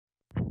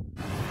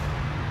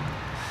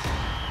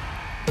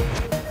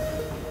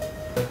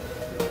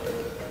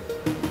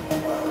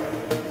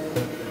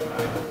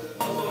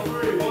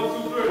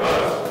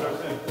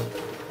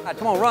right,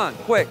 come on, run,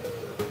 quick.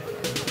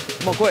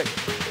 Come on, quick.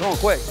 Come on,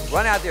 quick.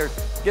 Run out there.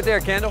 Get there,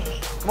 Kendall.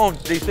 Come on,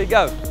 DC,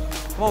 go.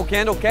 Come on,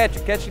 Kendall, catch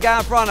it. Catch the guy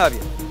in front of you.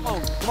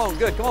 Come on,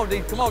 good. Come on, D.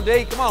 Come on,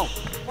 D. Come on.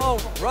 Come on,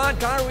 run,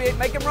 Connor.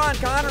 Make him run,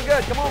 Connor.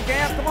 Good. Come on,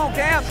 Cam. Come on,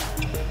 Cam.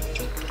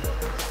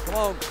 Come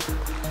on.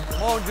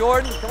 Come on,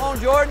 Jordan. Come on,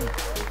 Jordan.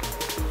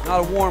 Not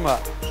a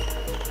warm-up.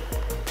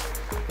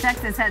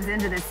 Texas heads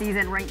into the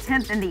season ranked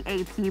 10th in the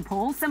AP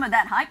poll. Some of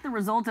that hype the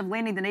result of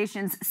landing the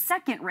nation's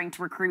second-ranked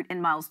recruit in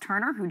Miles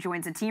Turner, who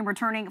joins a team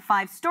returning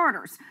 5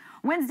 starters.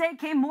 Wednesday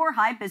came more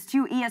hype as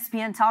 2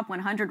 ESPN Top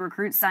 100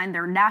 recruits signed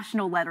their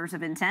national letters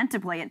of intent to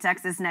play at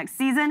Texas next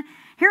season.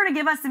 Here to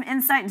give us some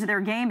insight into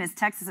their game is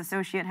Texas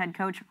Associate Head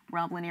Coach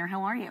Rob Lanier.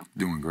 How are you?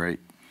 Doing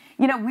great.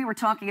 You know, we were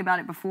talking about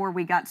it before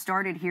we got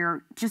started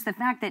here, just the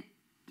fact that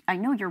I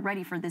know you're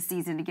ready for this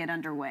season to get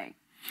underway.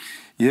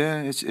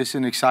 Yeah, it's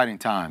an exciting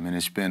time, and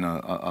it's been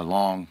a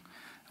long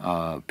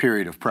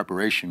period of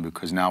preparation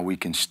because now we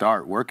can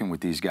start working with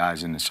these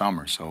guys in the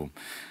summer. So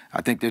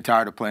I think they're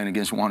tired of playing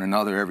against one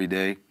another every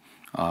day,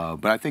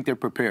 but I think they're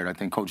prepared. I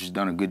think Coach has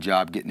done a good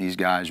job getting these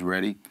guys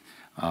ready,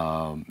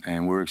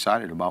 and we're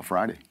excited about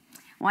Friday.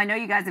 Well, I know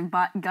you guys have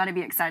got to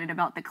be excited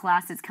about the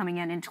class that's coming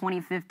in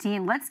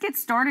 2015. Let's get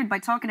started by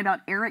talking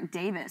about Eric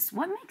Davis.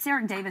 What makes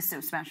Eric Davis so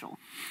special?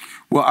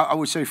 Well, I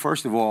would say,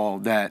 first of all,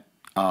 that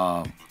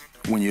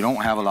when you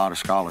don't have a lot of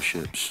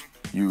scholarships,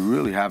 you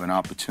really have an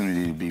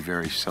opportunity to be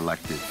very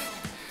selective.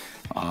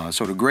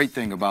 So the great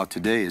thing about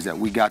today is that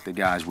we got the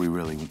guys we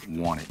really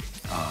wanted.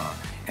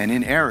 And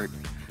in Eric,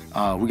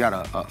 we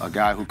got a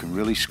guy who can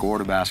really score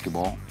the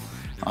basketball,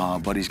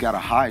 but he's got a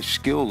high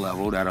skill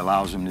level that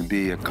allows him to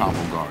be a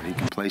combo guard. He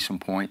can play some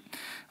point.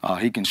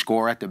 He can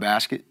score at the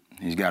basket.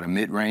 He's got a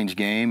mid-range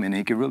game, and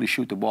he can really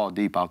shoot the ball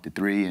deep out the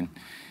 3. And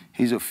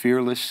he's a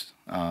fearless,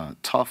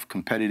 tough,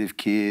 competitive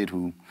kid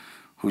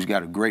who's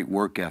got a great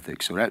work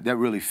ethic. So that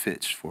really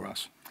fits for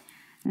us.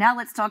 Now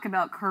let's talk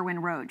about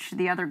Kerwin Roach,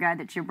 the other guy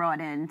that you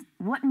brought in.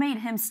 What made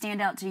him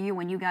stand out to you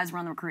when you guys were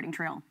on the recruiting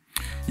trail?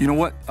 You know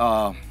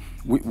what?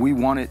 We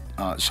wanted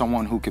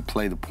someone who could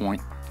play the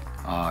point.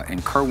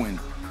 And Kerwin,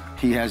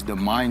 he has the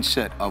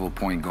mindset of a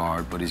point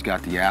guard, but he's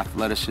got the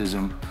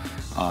athleticism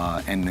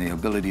and the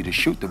ability to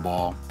shoot the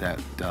ball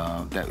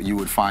that you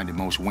would find in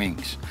most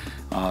wings.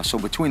 So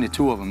between the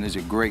two of them, there's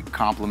a great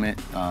complement.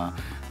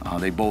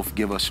 They both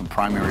give us some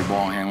primary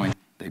ball handling.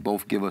 They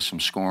both give us some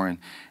scoring,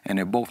 and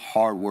they're both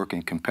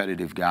hard-working,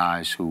 competitive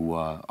guys who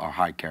are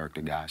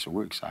high-character guys. So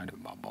we're excited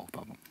about both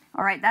of them.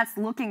 All right, that's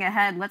looking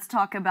ahead. Let's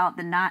talk about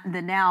the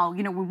now.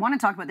 You know, we want to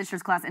talk about this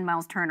year's class in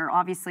Miles Turner.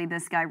 Obviously,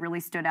 this guy really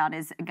stood out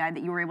as a guy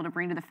that you were able to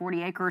bring to the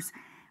 40 acres.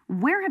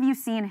 Where have you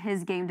seen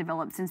his game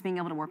develop since being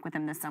able to work with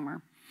him this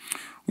summer?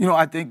 You know,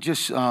 I think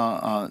just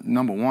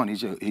number one,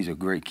 he's a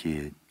great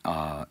kid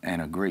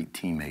and a great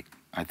teammate.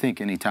 I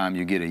think anytime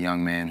you get a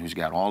young man who's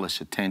got all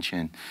this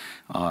attention,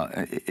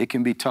 it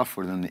can be tough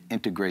for them to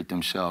integrate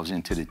themselves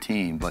into the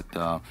team.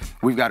 But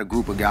we've got a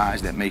group of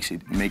guys that makes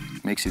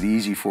it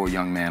easy for a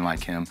young man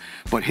like him.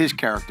 But his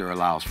character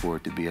allows for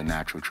it to be a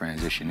natural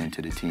transition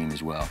into the team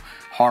as well.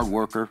 Hard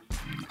worker,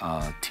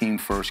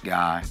 team-first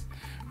guy,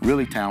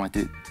 really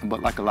talented.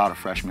 But like a lot of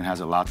freshmen,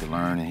 has a lot to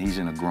learn, and he's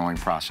in a growing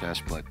process.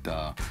 But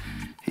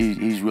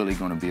he's really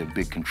going to be a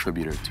big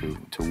contributor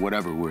to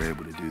whatever we're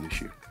able to do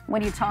this year.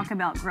 When you talk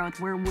about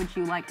growth, where would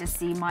you like to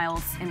see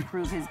Miles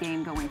improve his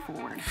game going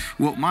forward?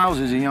 Well, Miles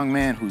is a young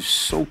man who's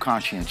so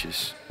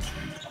conscientious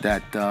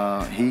that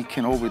he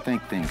can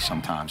overthink things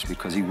sometimes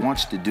because he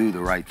wants to do the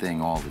right thing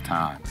all the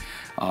time.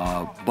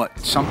 But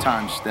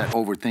sometimes that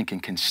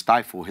overthinking can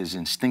stifle his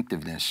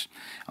instinctiveness.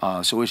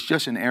 So it's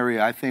just an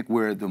area, I think,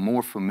 where the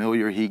more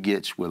familiar he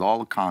gets with all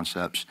the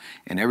concepts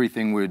and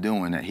everything we're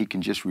doing, that he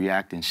can just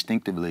react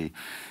instinctively,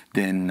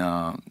 then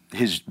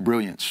his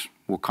brilliance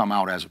will come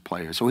out as a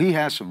player. So he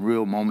has some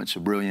real moments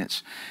of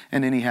brilliance,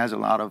 and then he has a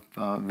lot of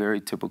very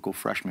typical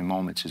freshman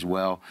moments as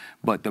well.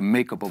 But the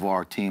makeup of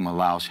our team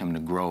allows him to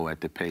grow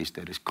at the pace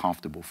that is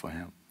comfortable for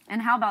him.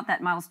 And how about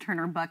that Miles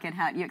Turner bucket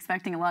hat? You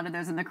expecting a lot of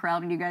those in the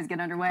crowd when you guys get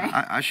underway?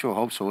 I sure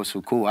hope so. It's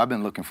so cool. I've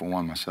been looking for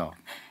one myself.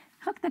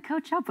 Hook the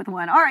coach up with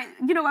one. All right,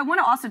 you know, I want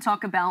to also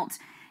talk about,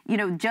 you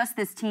know, just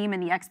this team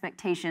and the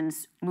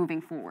expectations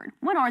moving forward.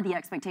 What are the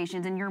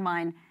expectations in your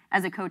mind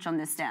as a coach on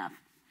this staff?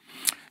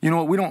 You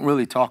know, we don't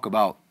really talk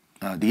about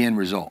the end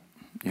result.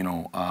 You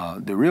know,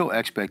 the real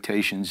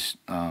expectations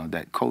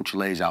that Coach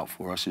lays out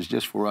for us is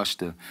just for us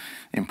to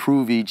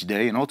improve each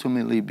day and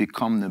ultimately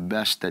become the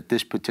best that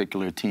this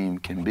particular team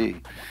can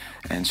be.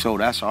 And so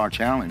that's our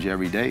challenge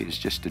every day, is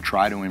just to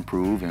try to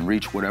improve and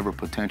reach whatever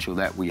potential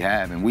that we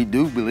have. And we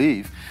do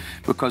believe,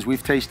 because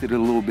we've tasted it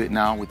a little bit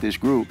now with this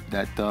group,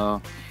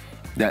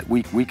 that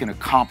we can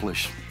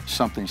accomplish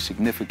something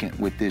significant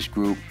with this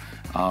group,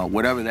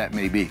 whatever that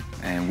may be.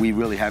 And we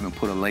really haven't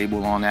put a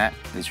label on that.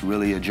 It's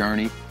really a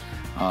journey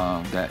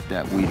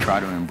that we try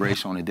to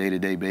embrace on a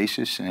day-to-day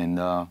basis. And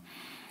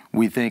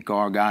we think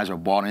our guys are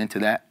bought into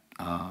that,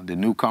 the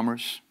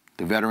newcomers,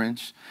 the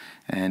veterans,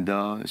 and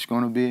it's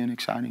going to be an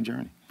exciting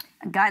journey.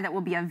 A guy that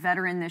will be a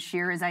veteran this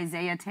year is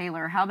Isaiah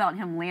Taylor. How about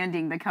him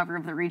landing the cover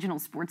of the Regional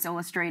Sports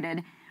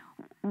Illustrated?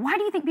 Why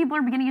do you think people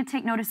are beginning to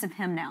take notice of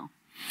him now?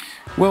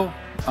 Well,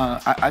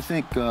 I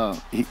think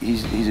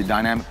he's a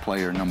dynamic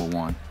player, number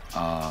one.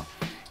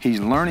 He's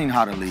learning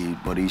how to lead,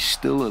 but he's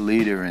still a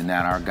leader in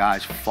that our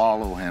guys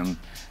follow him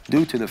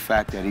due to the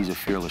fact that he's a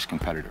fearless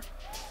competitor.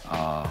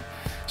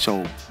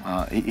 So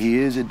he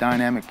is a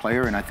dynamic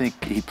player, and I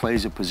think he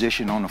plays a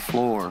position on the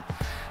floor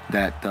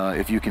that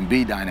if you can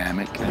be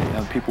dynamic,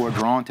 people are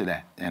drawn to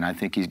that. And I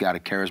think he's got a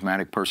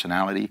charismatic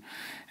personality.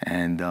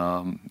 And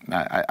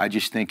I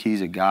just think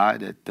he's a guy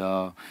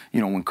that,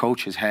 when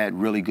Coach has had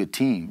really good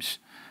teams,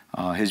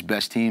 his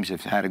best teams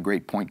have had a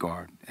great point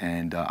guard.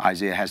 And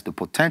Isaiah has the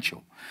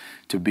potential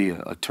to be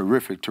a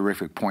terrific,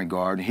 terrific point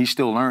guard. And he's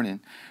still learning,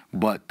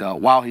 but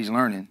while he's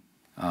learning,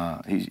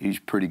 he's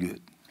pretty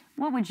good.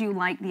 What would you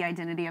like the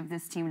identity of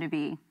this team to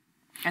be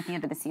at the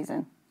end of the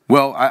season?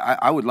 Well,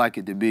 I would like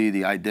it to be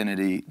the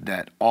identity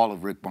that all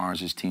of Rick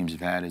Barnes' teams have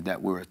had, is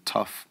that we're a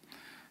tough,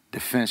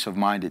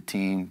 defensive-minded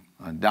team,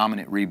 a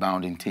dominant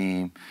rebounding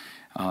team,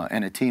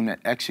 and a team that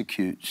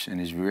executes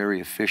and is very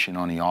efficient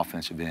on the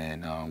offensive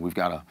end. We've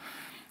got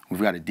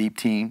a deep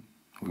team.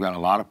 We've got a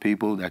lot of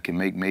people that can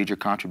make major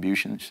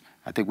contributions.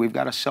 I think we've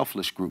got a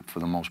selfless group for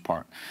the most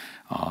part.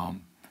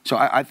 So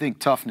I think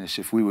toughness,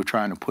 if we were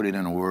trying to put it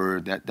in a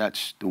word,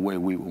 that's the way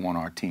we would want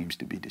our teams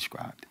to be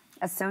described.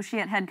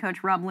 Associate Head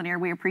Coach Rob Lanier,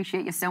 we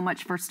appreciate you so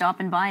much for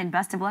stopping by, and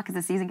best of luck as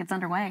the season gets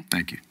underway.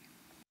 Thank you.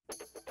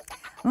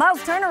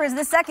 Miles Turner is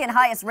the second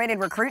highest rated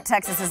recruit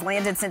Texas has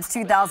landed since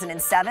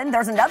 2007.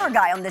 There's another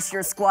guy on this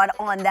year's squad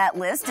on that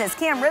list, as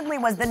Cam Ridley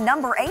was the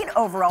number 8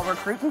 overall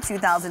recruit in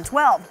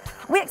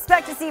 2012. We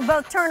expect to see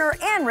both Turner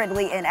and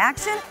Ridley in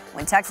action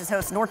when Texas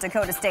hosts North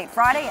Dakota State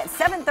Friday at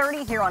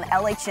 7:30 here on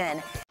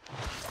LHN.